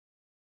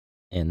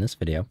In this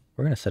video,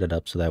 we're going to set it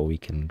up so that we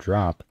can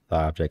drop the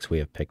objects we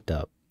have picked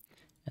up.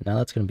 And now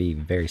that's going to be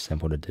very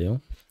simple to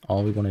do.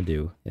 All we want to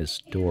do is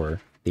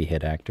store the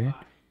hit actor,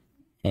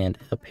 and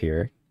up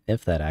here,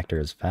 if that actor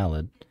is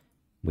valid,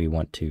 we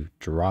want to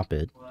drop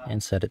it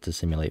and set it to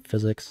simulate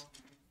physics,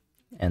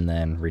 and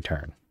then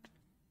return.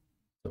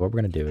 So what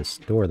we're going to do is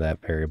store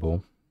that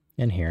variable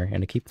in here,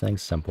 and to keep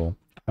things simple,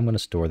 I'm going to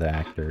store the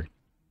actor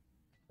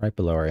right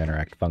below our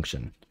interact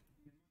function.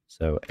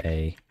 So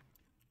a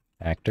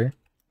actor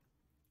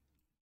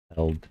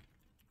held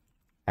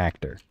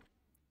actor.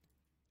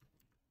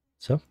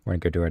 So we're going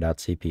to go to our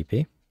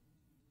 .cpp,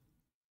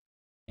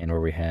 and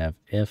where we have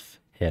if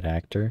hit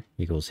actor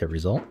equals hit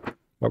result,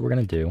 what we're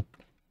going to do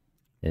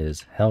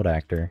is held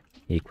actor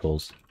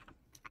equals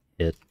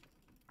hit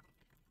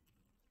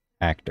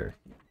actor.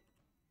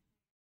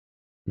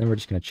 Then we're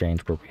just going to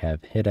change where we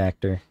have hit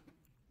actor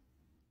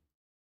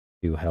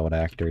to held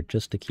actor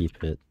just to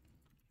keep it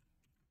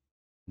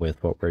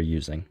with what we're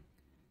using.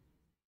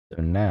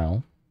 So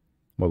now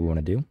what we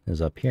want to do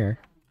is up here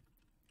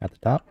at the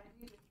top,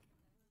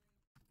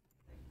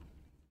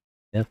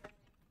 if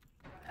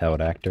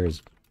held actor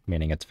is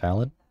meaning it's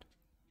valid,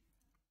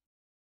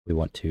 we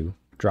want to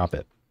drop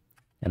it.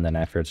 And then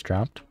after it's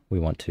dropped, we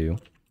want to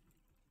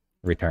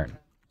return.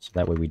 So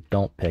that way we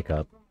don't pick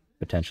up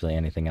potentially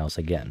anything else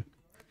again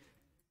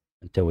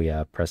until we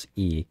press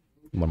E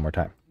one more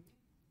time.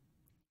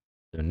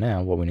 So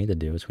now what we need to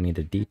do is we need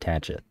to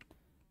detach it.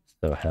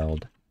 So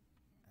held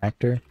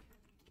actor,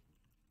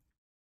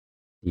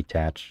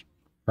 detach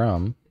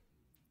from,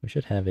 we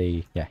should have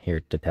a,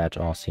 here, detach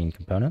all scene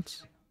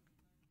components.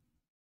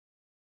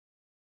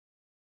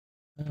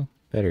 Well,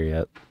 better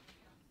yet,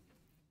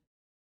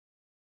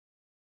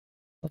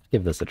 let's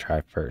give this a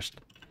try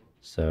first.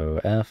 So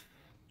F,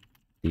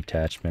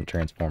 detachment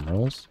transform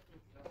rules.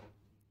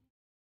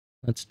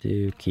 Let's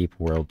do keep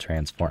world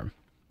transform.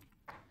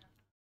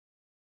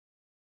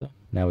 So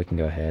now we can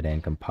go ahead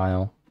and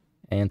compile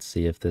and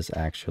see if this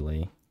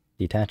actually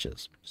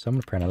detaches. So I'm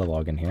going to print out a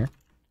log in here,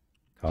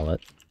 call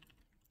it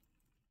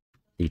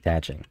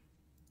detaching,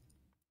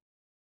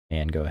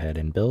 and go ahead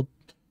and build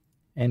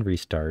and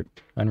restart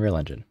Unreal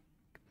Engine.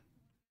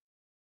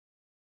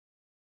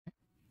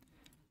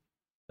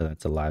 So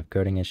that's a live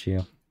coding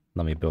issue.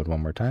 Let me build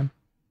one more time.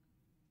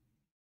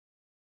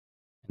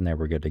 And there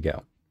we're good to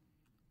go.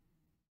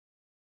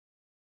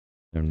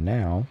 So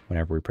now,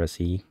 whenever we press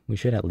E, we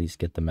should at least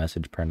get the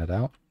message printed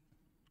out.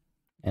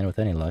 And with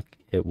any luck,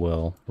 it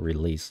will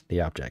release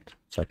the object.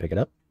 So I pick it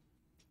up,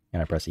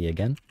 and I press E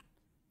again,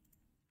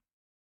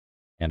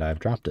 and I've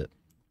dropped it.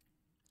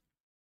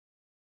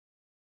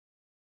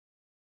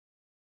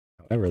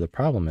 However, the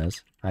problem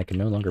is I can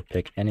no longer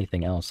pick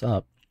anything else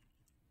up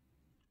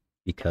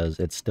because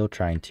it's still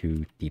trying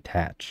to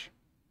detach.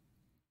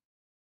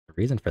 The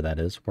reason for that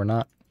is we're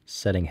not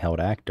setting held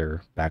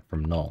actor back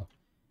from null.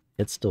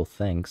 It still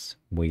thinks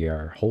we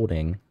are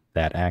holding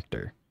that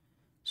actor.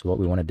 So what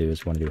we want to do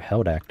is we want to do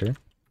held actor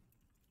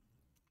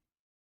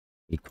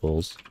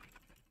equals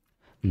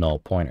null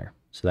pointer.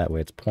 So that way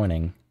it's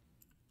pointing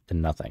to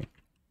nothing.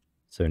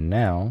 So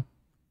now,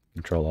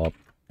 Control-Alt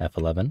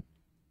F11.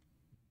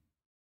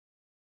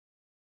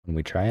 When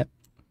we try it,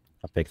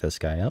 I'll pick this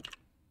guy up.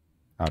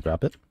 I'll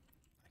drop it.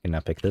 I can now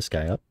pick this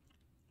guy up,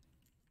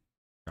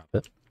 drop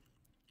it,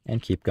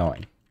 and keep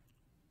going.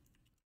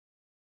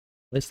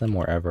 Place them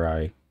wherever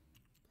I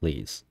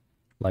please,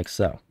 like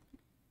so.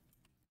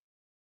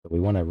 But we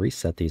want to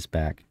reset these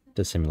back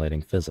to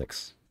simulating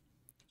physics.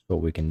 So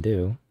what we can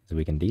do is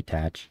we can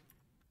detach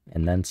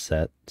and then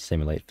set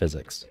simulate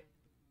physics.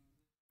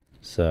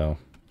 So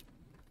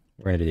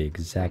we're going to do the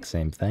exact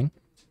same thing.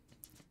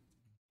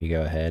 We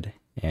go ahead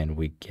and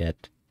we're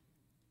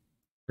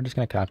just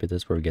going to copy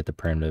this where we get the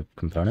primitive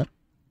component.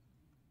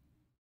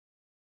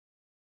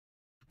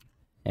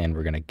 And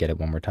we're going to get it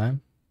one more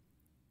time.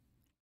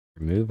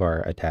 Remove our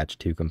attach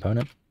to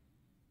component.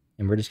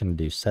 And we're just going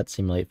to do set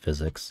simulate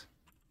physics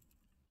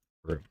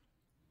through.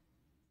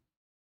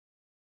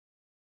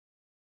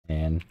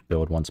 And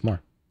build once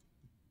more.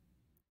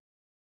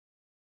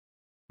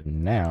 So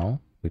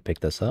now we pick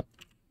this up.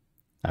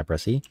 I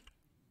press E.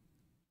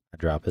 I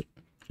drop it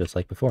just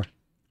like before.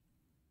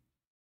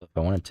 So if I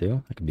wanted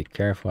to, I could be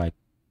careful. It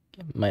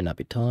might not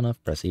be tall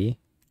enough. Press E.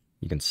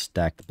 You can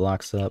stack the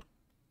blocks up.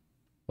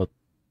 Well,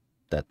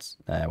 that's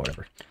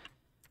whatever.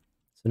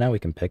 So now we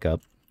can pick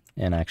up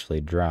and actually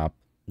drop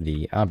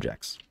the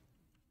objects.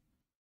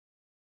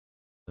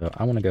 So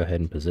I want to go ahead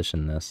and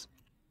position this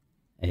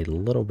a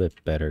little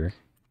bit better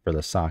for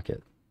the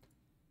socket.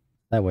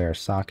 That way our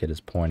socket is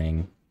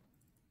pointing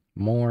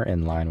more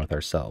in line with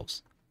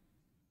ourselves.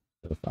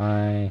 So if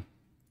I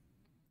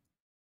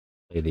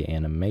play the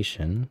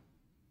animation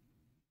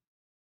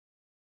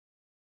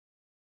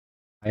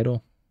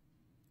idle,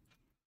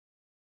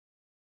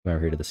 come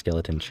over here to the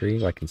skeleton tree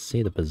where I can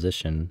see the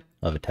position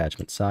of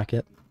attachment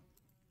socket.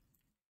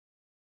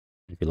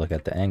 If you look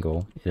at the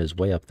angle, it is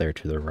way up there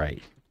to the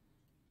right.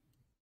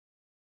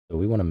 So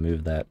we want to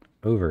move that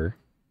over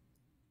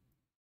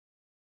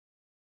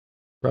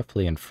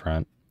roughly in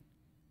front.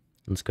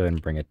 Let's go ahead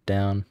and bring it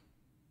down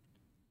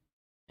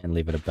and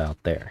leave it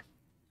about there.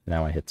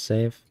 Now I hit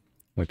save.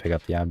 When we pick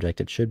up the object,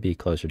 it should be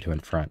closer to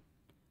in front,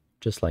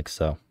 just like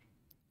so.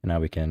 And now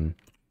we can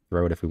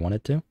throw it if we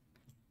wanted to.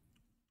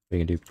 We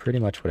can do pretty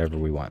much whatever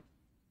we want.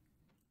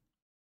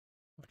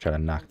 I'll try to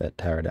knock that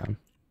tower down.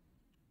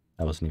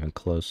 That wasn't even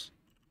close.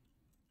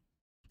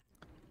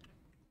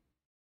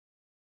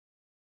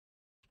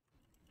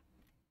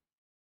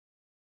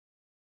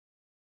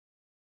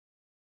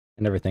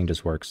 And everything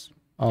just works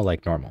all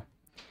like normal.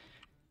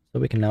 So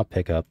we can now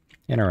pick up,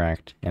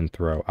 interact, and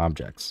throw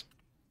objects.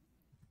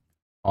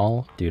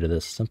 All due to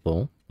this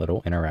simple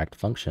little interact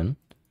function.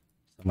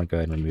 So I'm going to go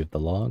ahead and remove the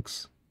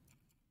logs.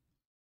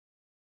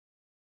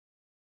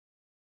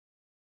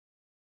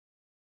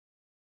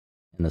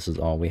 And this is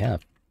all we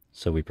have.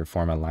 So we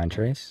perform a line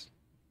trace.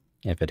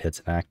 If it hits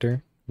an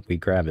actor, we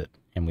grab it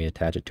and we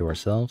attach it to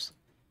ourselves.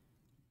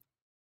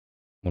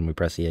 When we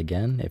press E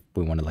again, if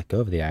we want to let go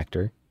of the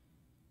actor,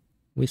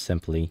 we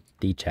simply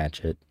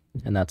detach it,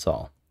 and that's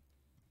all.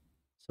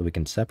 So we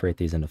can separate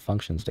these into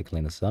functions to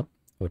clean this up,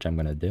 which I'm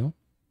going to do.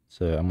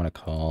 So I'm going to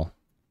call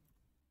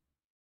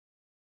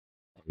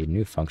a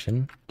new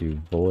function, do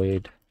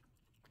void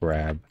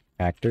grab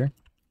actor,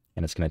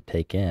 and it's going to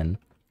take in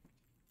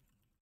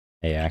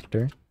a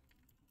actor.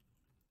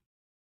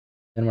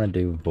 Then I'm going to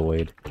do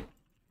void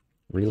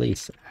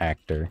release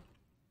actor.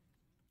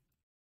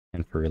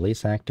 And for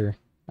release actor,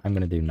 I'm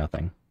going to do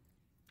nothing.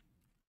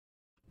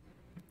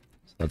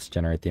 So let's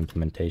generate the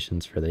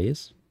implementations for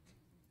these.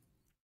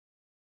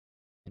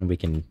 And we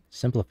can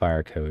simplify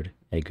our code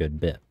a good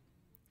bit.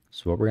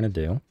 So what we're going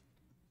to do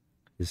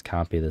is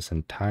copy this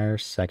entire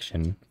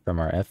section from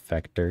our F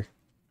vector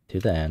to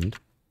the end.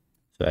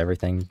 So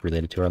everything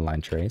related to our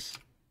line trace.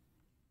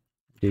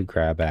 Do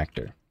grab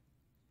actor.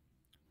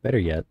 Better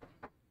yet,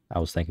 I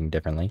was thinking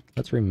differently.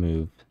 Let's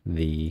remove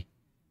the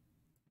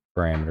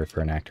parameter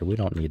for an actor. We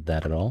don't need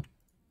that at all.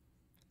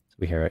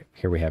 So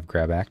here we have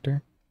grab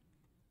actor.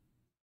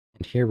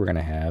 And here we're going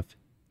to have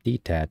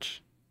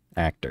detach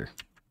actor.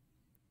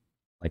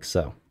 Like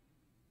so.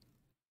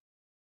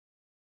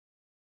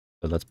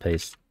 So let's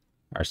paste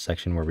our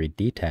section where we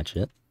detach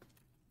it.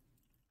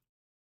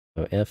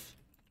 So if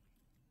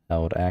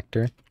held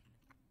actor,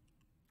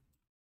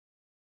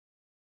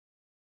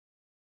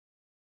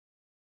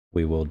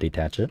 we will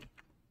detach it.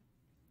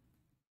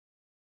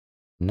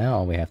 Now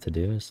all we have to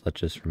do is let's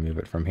just remove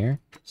it from here.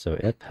 So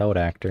if held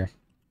actor,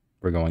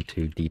 we're going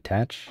to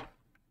detach.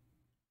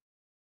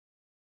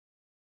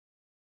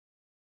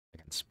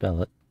 I can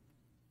spell it.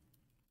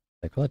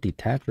 I call it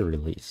detach or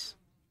release.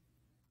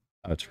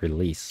 Oh, it's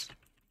release.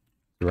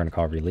 So we're going to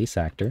call release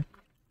actor.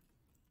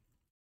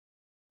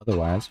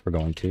 Otherwise, we're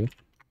going to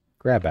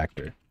grab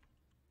actor.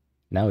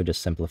 Now we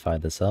just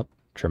simplified this up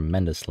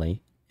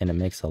tremendously, and it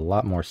makes a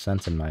lot more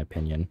sense, in my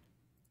opinion,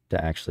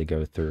 to actually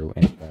go through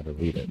and try to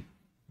read it.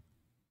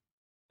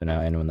 So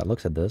now anyone that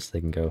looks at this, they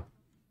don't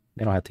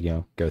have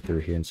to go through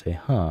here and say,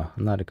 I'm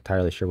not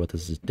entirely sure what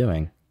this is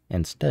doing.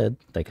 Instead,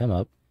 they come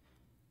up,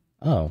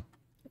 oh,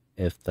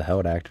 if the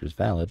held actor is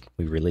valid,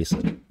 we release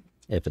it.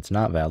 If it's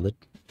not valid,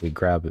 we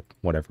grab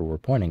whatever we're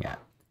pointing at.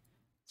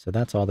 So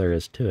that's all there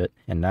is to it,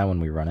 and now when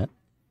we run it,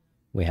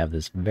 we have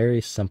this very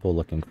simple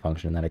looking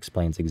function that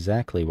explains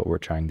exactly what we're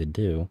trying to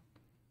do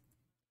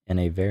in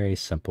a very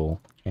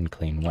simple and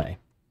clean way.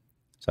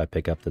 So I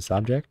pick up this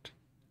object,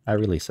 I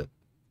release it.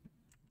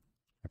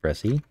 I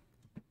press E,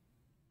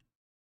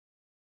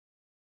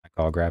 I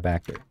call grab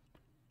actor.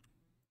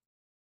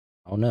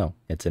 Oh no,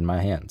 it's in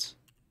my hands.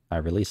 I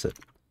release it.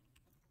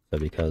 So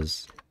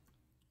because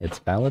it's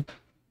valid,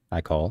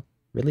 I call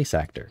release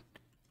actor.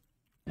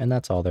 And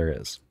that's all there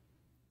is.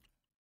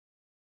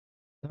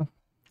 So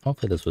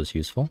hopefully this was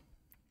useful.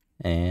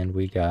 And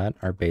we got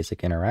our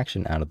basic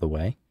interaction out of the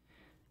way.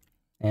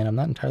 And I'm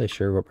not entirely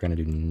sure what we're going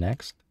to do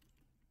next.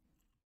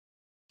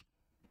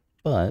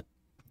 But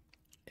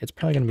it's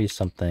probably going to be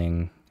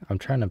something, I'm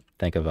trying to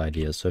think of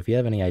ideas. So if you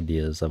have any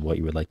ideas of what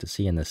you would like to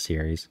see in this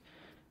series,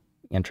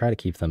 and try to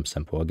keep them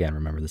simple. Again,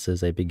 remember, this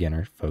is a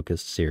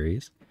beginner-focused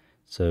series.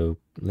 So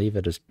leave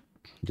it as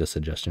a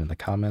suggestion in the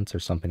comments or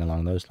something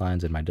along those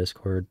lines in my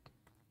Discord,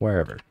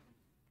 wherever.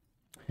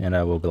 And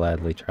I will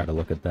gladly try to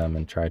look at them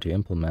and try to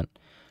implement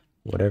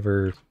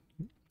whatever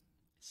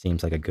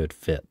seems like a good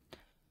fit.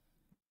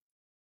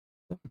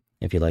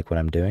 If you like what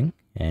I'm doing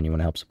and you want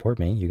to help support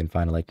me, you can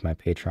find a link to my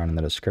Patreon in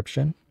the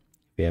description.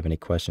 If you have any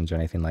questions or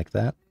anything like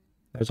that,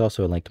 there's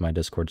also a link to my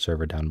Discord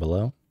server down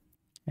below,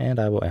 and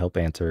I will help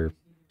answer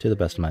to the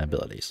best of my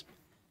abilities.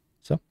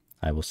 So,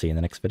 I will see you in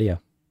the next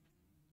video.